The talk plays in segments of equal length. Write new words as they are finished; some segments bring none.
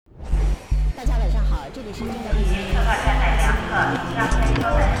Welcome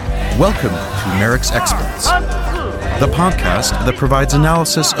to Merrick's Experts, the podcast that provides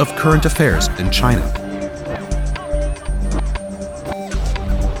analysis of current affairs in China.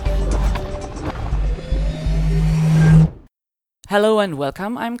 Hello and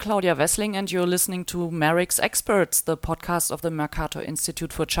welcome. I'm Claudia Wessling and you're listening to Merrick's Experts, the podcast of the Mercator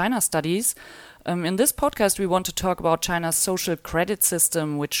Institute for China Studies. In this podcast, we want to talk about China's social credit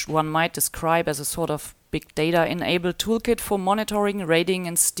system, which one might describe as a sort of big data-enabled toolkit for monitoring, rating,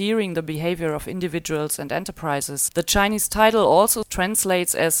 and steering the behavior of individuals and enterprises. The Chinese title also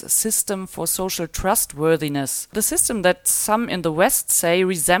translates as System for Social Trustworthiness. The system that some in the West say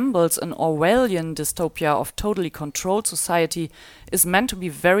resembles an Orwellian dystopia of totally controlled society is meant to be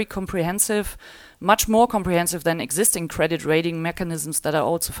very comprehensive, much more comprehensive than existing credit rating mechanisms that are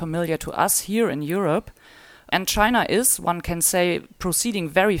also familiar to us here in Europe. And China is, one can say, proceeding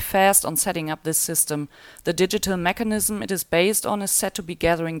very fast on setting up this system. The digital mechanism it is based on is set to be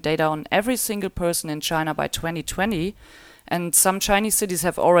gathering data on every single person in China by 2020. And some Chinese cities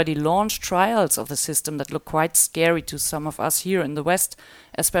have already launched trials of the system that look quite scary to some of us here in the West,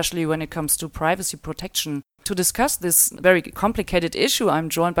 especially when it comes to privacy protection. To discuss this very complicated issue, I'm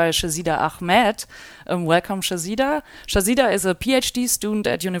joined by Shazida Ahmed. Welcome, Shazida. Shazida is a PhD student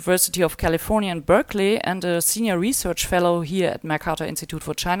at University of California in Berkeley and a senior research fellow here at Mercator Institute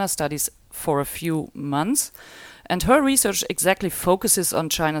for China Studies for a few months. And her research exactly focuses on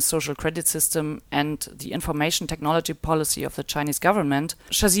China's social credit system and the information technology policy of the Chinese government.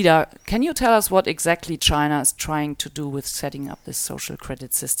 Shazida, can you tell us what exactly China is trying to do with setting up this social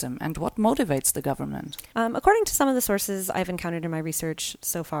credit system and what motivates the government? According to some of the sources I've encountered in my research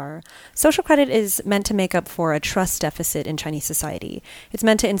so far, social credit is meant to make up for a trust deficit in Chinese society. It's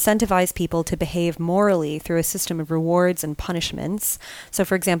meant to incentivize people to behave morally through a system of rewards and punishments. So,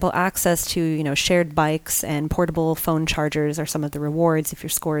 for example, access to, shared bikes and portable phone chargers are some of the rewards if your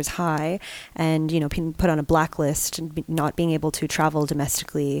score is high, and being put on a blacklist and not being able to travel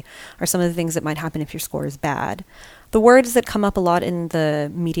domestically are some of the things that might happen if your score is bad. The words that come up a lot in the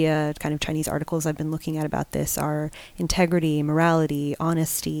media, kind of Chinese articles I've been looking at about this, are integrity, morality,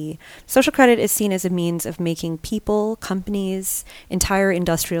 honesty. Social credit is seen as a means of making people, companies, entire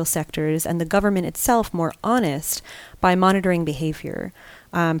industrial sectors, and the government itself more honest by monitoring behavior.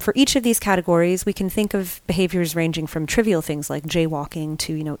 For each of these categories, we can think of behaviors ranging from trivial things like jaywalking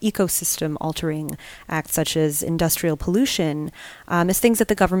to, ecosystem-altering acts such as industrial pollution as things that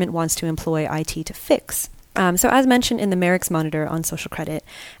the government wants to employ IT to fix. So as mentioned in the Merrick's Monitor on social credit,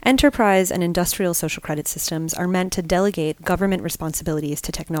 enterprise and industrial social credit systems are meant to delegate government responsibilities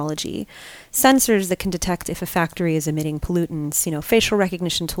to technology. Sensors that can detect if a factory is emitting pollutants, facial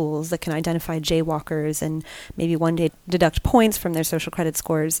recognition tools that can identify jaywalkers and maybe one day deduct points from their social credit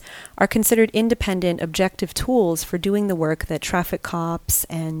scores are considered independent, objective tools for doing the work that traffic cops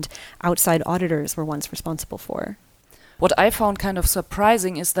and outside auditors were once responsible for. What I found kind of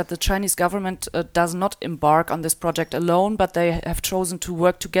surprising is that the Chinese government does not embark on this project alone, but they have chosen to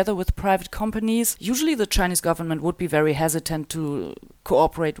work together with private companies. Usually the Chinese government would be very hesitant to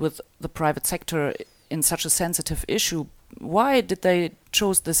cooperate with the private sector in such a sensitive issue. Why did they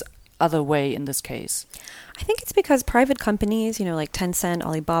choose this other way in this case? I think it's because private companies, like Tencent,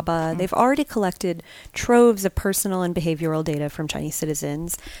 Alibaba, they've already collected troves of personal and behavioral data from Chinese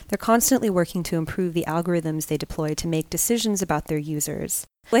citizens. They're constantly working to improve the algorithms they deploy to make decisions about their users.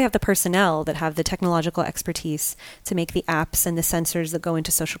 They have the personnel that have the technological expertise to make the apps and the sensors that go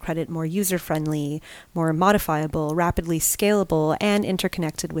into social credit more user-friendly, more modifiable, rapidly scalable, and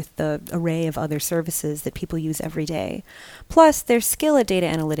interconnected with the array of other services that people use every day. Plus, their skill at data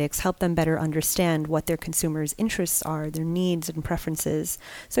analytics help them better understand what their consumers' interests are, their needs and preferences.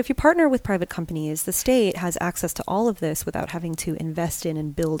 So if you partner with private companies, the state has access to all of this without having to invest in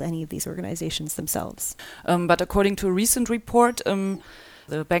and build any of these organizations themselves. But according to a recent report,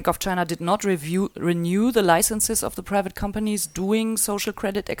 the Bank of China did not renew the licenses of the private companies doing social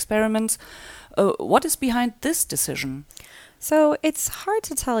credit experiments. What is behind this decision? So it's hard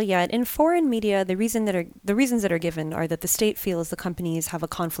to tell yet. In foreign media, the reasons that are given are that the state feels the companies have a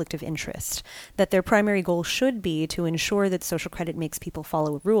conflict of interest, that their primary goal should be to ensure that social credit makes people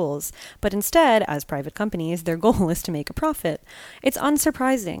follow rules, but instead, as private companies, their goal is to make a profit. It's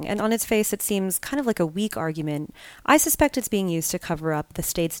unsurprising, and on its face, it seems kind of like a weak argument. I suspect it's being used to cover up the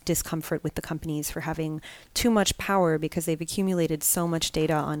state's discomfort with the companies for having too much power because they've accumulated so much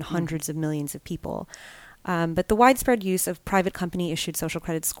data on hundreds of millions of people. But the widespread use of private company-issued social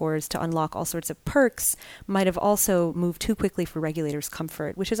credit scores to unlock all sorts of perks might have also moved too quickly for regulators'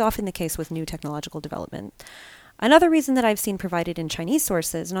 comfort, which is often the case with new technological development. Another reason that I've seen provided in Chinese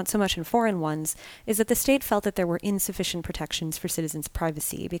sources, not so much in foreign ones, is that the state felt that there were insufficient protections for citizens'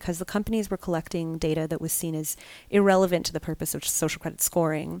 privacy because the companies were collecting data that was seen as irrelevant to the purpose of social credit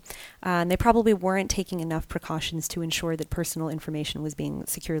scoring. And they probably weren't taking enough precautions to ensure that personal information was being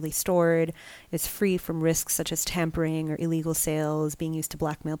securely stored, is free from risks such as tampering or illegal sales, being used to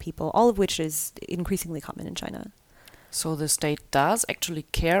blackmail people, all of which is increasingly common in China. So the state does actually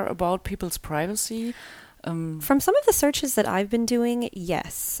care about people's privacy? From some of the searches that I've been doing,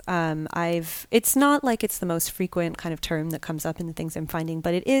 yes. It's not like it's the most frequent kind of term that comes up in the things I'm finding,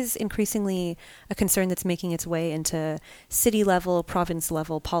 but it is increasingly a concern that's making its way into city level, province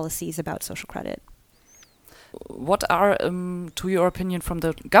level policies about social credit. What are, to your opinion, from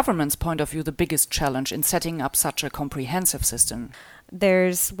the government's point of view, the biggest challenge in setting up such a comprehensive system?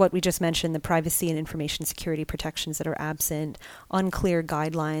 There's what we just mentioned, the privacy and information security protections that are absent, unclear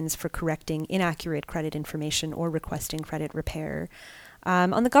guidelines for correcting inaccurate credit information or requesting credit repair.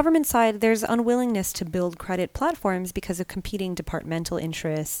 On the government side, there's unwillingness to build credit platforms because of competing departmental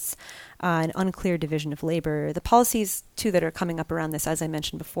interests, an unclear division of labor. The policies, too, that are coming up around this, as I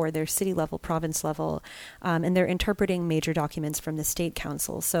mentioned before, they're city level, province level, and they're interpreting major documents from the state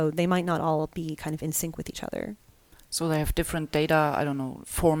council, so they might not all be kind of in sync with each other. So they have different data,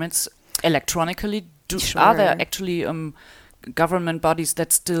 formats electronically. Sure. Are there actually government bodies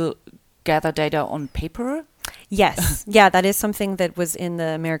that still gather data on paper? Yes. Yeah, that is something that was in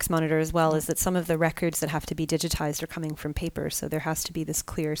the Merrick's Monitor as well, is that some of the records that have to be digitized are coming from paper. So there has to be this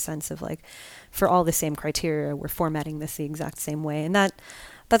clear sense of for all the same criteria, we're formatting this the exact same way. And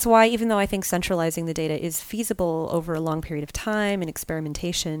that's why, even though I think centralizing the data is feasible over a long period of time and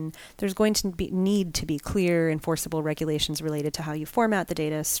experimentation, there's going to need to be clear, enforceable regulations related to how you format the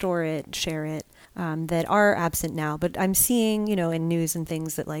data, store it, share it, that are absent now. But I'm seeing, in news and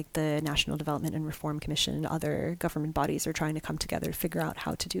things that the National Development and Reform Commission and other government bodies are trying to come together to figure out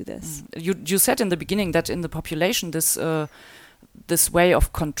how to do this. You said in the beginning that in the population this way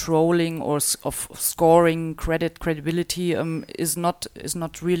of controlling or of scoring credibility is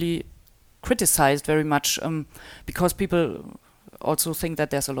not really criticized very much because people also think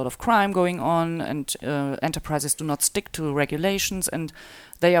that there's a lot of crime going on and enterprises do not stick to regulations, and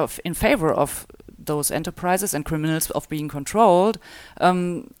they are in favor of those enterprises and criminals of being controlled.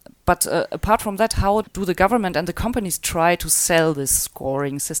 But apart from that, how do the government and the companies try to sell this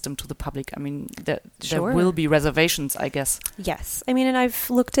scoring system to the public? There will be reservations, I guess. Yes. And I've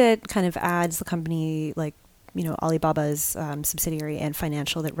looked at kind of ads, the company Alibaba's subsidiary Ant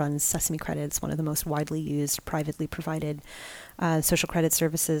Financial that runs Sesame Credit. It's one of the most widely used, privately provided social credit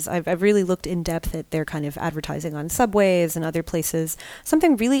services. I've really looked in depth at their kind of advertising on subways and other places.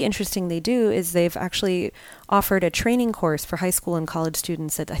 Something really interesting they do is they've actually offered a training course for high school and college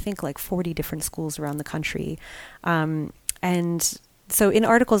students at I think 40 different schools around the country. And so in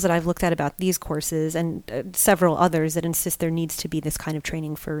articles that I've looked at about these courses and several others that insist there needs to be this kind of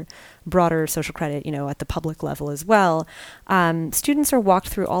training for broader social credit, at the public level as well, students are walked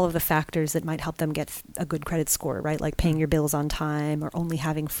through all of the factors that might help them get a good credit score, right? Like paying your bills on time or only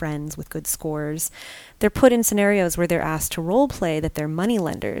having friends with good scores. They're put in scenarios where they're asked to role play that they're money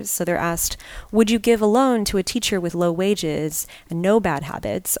lenders. So they're asked, would you give a loan to a teacher with low wages and no bad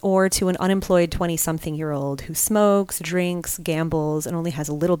habits, or to an unemployed 20-something-year-old who smokes, drinks, gambles, and only has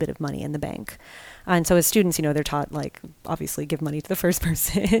a little bit of money in the bank? And so as students, they're taught, obviously give money to the first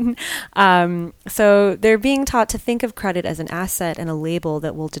person. So they're being taught to think of credit as an asset and a label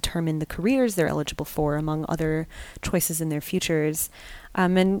that will determine the careers they're eligible for, among other choices in their futures.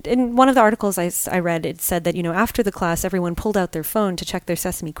 And in one of the articles I read, it said that, after the class, everyone pulled out their phone to check their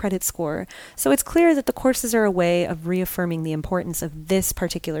Sesame credit score. So it's clear that the courses are a way of reaffirming the importance of this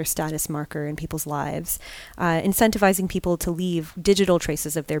particular status marker in people's lives, incentivizing people to leave digital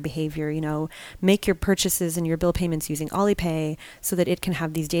traces of their behavior, make your purchases and your bill payments using Alipay so that it can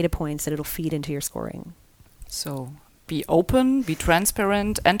have these data points that it'll feed into your scoring. So be open, be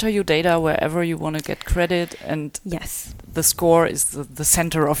transparent, enter your data wherever you want to get credit, and yes, the score is the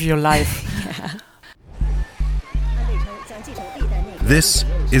center of your life. Yeah. This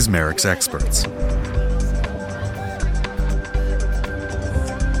is Merrick's Experts.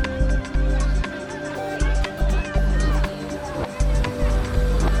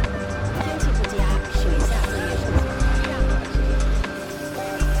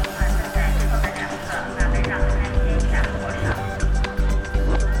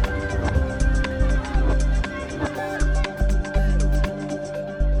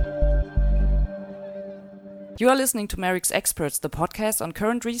 You are listening to Merrick's Experts, the podcast on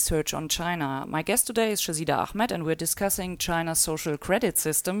current research on China. My guest today is Shazida Ahmed, and we're discussing China's social credit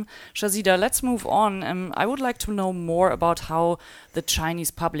system. Shazida, let's move on. I would like to know more about how the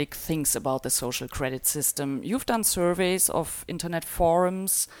Chinese public thinks about the social credit system. You've done surveys of internet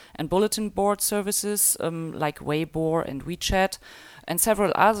forums and bulletin board services like Weibo and WeChat, and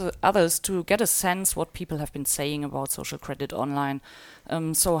several others to get a sense what people have been saying about social credit online.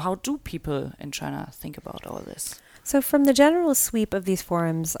 So how do people in China think about all this? So from the general sweep of these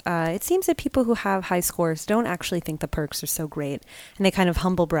forums, it seems that people who have high scores don't actually think the perks are so great, and they kind of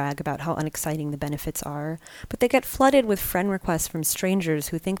humble brag about how unexciting the benefits are. But they get flooded with friend requests from strangers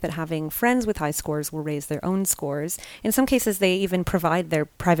who think that having friends with high scores will raise their own scores. In some cases, they even provide their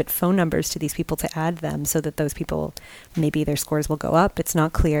private phone numbers to these people to add them so that those people, maybe their scores will go up. It's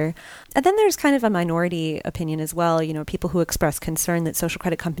not clear. And then there's kind of a minority opinion as well, people who express concern that social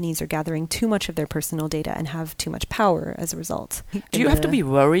credit companies are gathering too much of their personal data and have too much power as a result. Do you have to be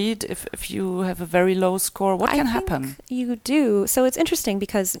worried if you have a very low score? What can happen? You do. So it's interesting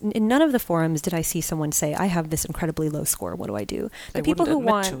because in none of the forums did I see someone say, I have this incredibly low score. What do I do? The people who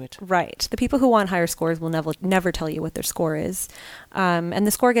want the people who want higher scores will never tell you what their score is. And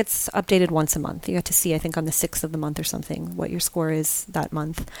the score gets updated once a month. You get to see, I think, on the 6th of the month or something, what your score is that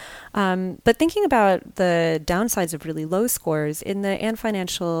month. But thinking about the downsides of really low scores, in the Ant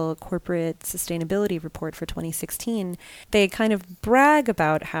Financial Corporate Sustainability Report for 2016, they kind of brag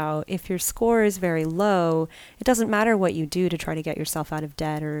about how if your score is very low, it doesn't matter what you do to try to get yourself out of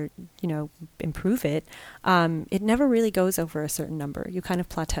debt or, improve it. It never really goes over a certain number. You kind of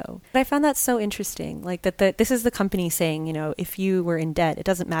plateau. But I found that so interesting, like that this is the company saying, if you were in debt, it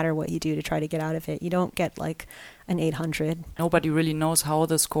doesn't matter what you do to try to get out of it. You don't get like an 800. Nobody really knows how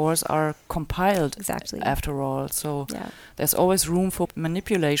the scores are compiled. Exactly. After all. So there's always room for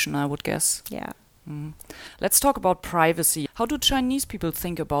manipulation, I would guess. Yeah. Let's talk about privacy. How do Chinese people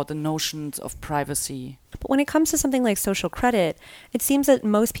think about the notions of privacy? But when it comes to something like social credit, it seems that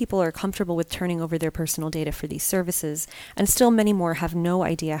most people are comfortable with turning over their personal data for these services, and still many more have no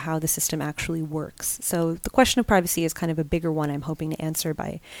idea how the system actually works. So the question of privacy is kind of a bigger one I'm hoping to answer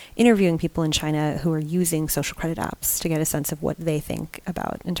by interviewing people in China who are using social credit apps to get a sense of what they think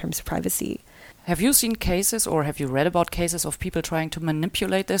about in terms of privacy. Have you seen cases or have you read about cases of people trying to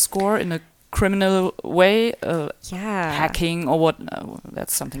manipulate their score in a criminal way, hacking or what?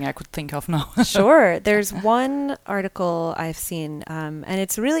 That's something I could think of now. Sure. There's one article I've seen, and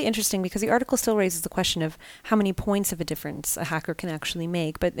it's really interesting because the article still raises the question of how many points of a difference a hacker can actually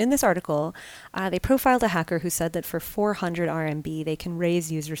make. But in this article, they profiled a hacker who said that for 400 RMB, they can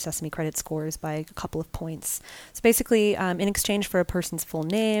raise user Sesame credit scores by a couple of points. So basically, in exchange for a person's full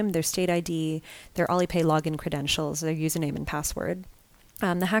name, their state ID, their Alipay login credentials, their username and password,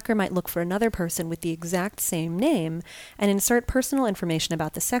 the hacker might look for another person with the exact same name and insert personal information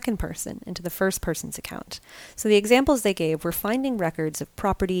about the second person into the first person's account. So the examples they gave were finding records of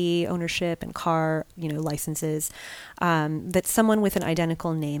property ownership and car, licenses that someone with an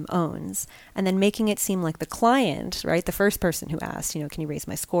identical name owns, and then making it seem like the client, right, the first person who asked, can you raise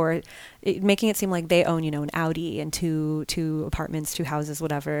my score, making it seem like they own, an Audi and two apartments, 2 houses,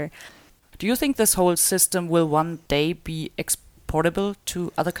 whatever. Do you think this whole system will one day be portable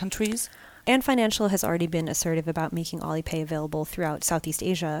to other countries? Ant Financial has already been assertive about making Alipay available throughout Southeast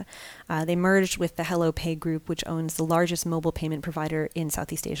Asia. They merged with the HelloPay group, which owns the largest mobile payment provider in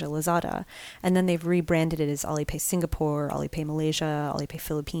Southeast Asia, Lazada. And then they've rebranded it as Alipay Singapore, Alipay Malaysia, Alipay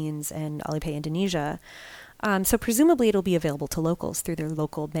Philippines, and Alipay Indonesia. So presumably it'll be available to locals through their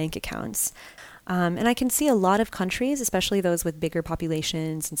local bank accounts. And I can see a lot of countries, especially those with bigger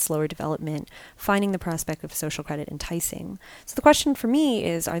populations and slower development, finding the prospect of social credit enticing. So the question for me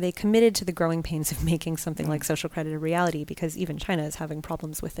is, are they committed to the growing pains of making something like social credit a reality? Because even China is having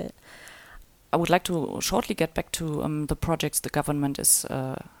problems with it. I would like to shortly get back to the projects the government is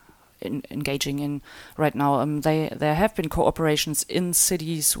engaging in right now. There have been cooperations in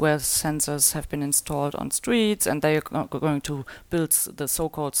cities where sensors have been installed on streets, and they are going to build the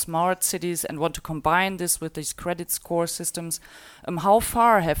so-called smart cities and want to combine this with these credit score systems. How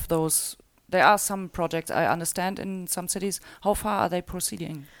far have those? There are some projects, I understand, in some cities. How far are they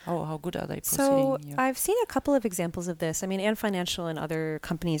proceeding? How good are they proceeding? So I've seen a couple of examples of this. I mean, Ant Financial and other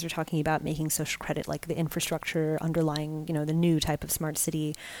companies are talking about making social credit like the infrastructure underlying, the new type of smart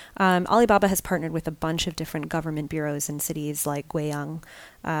city. Alibaba has partnered with a bunch of different government bureaus in cities like Guiyang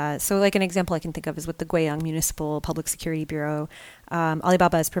So like an example I can think of is with the Guiyang Municipal Public Security Bureau.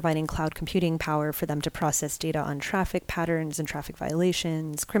 Alibaba is providing cloud computing power for them to process data on traffic patterns and traffic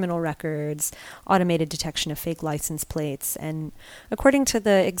violations, criminal records, automated detection of fake license plates. And according to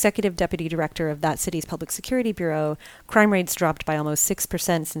the executive deputy director of that city's Public Security Bureau, crime rates dropped by almost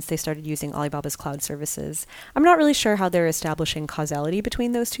 6% since they started using Alibaba's cloud services. I'm not really sure how they're establishing causality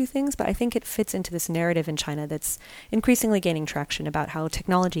between those two things, but I think it fits into this narrative in China that's increasingly gaining traction about how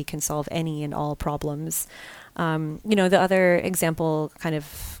technology can solve any and all problems. The other example, kind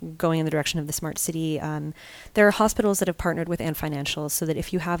of going in the direction of the smart city, there are hospitals that have partnered with Ant Financial so that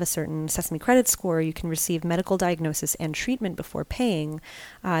if you have a certain Sesame credit score, you can receive medical diagnosis and treatment before paying,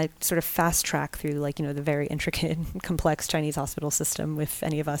 sort of fast track through the very intricate, complex Chinese hospital system, if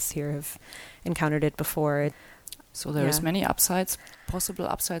any of us here have encountered it before. So there's many possible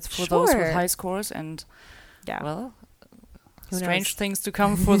upsides for those with high scores and, strange things to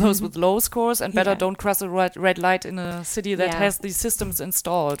come for those with low scores, and better don't cross a red light in a city that has these systems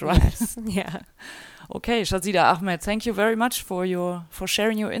installed, right? Yes. Yeah. Okay, Shazida Ahmed, thank you very much for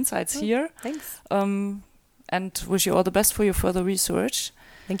sharing your insights here. Thanks. And wish you all the best for your further research.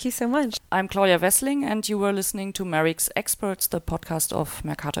 Thank you so much. I'm Claudia Wessling, and you were listening to MERIC's Experts, the podcast of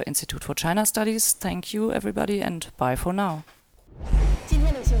Mercator Institute for China Studies. Thank you, everybody, and bye for now.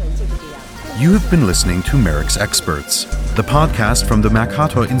 You have been listening to MERIC's Experts, the podcast from the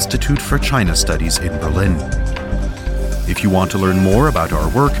Mercator Institute for China Studies in Berlin. If you want to learn more about our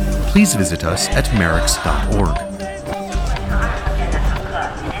work, please visit us at merics.org.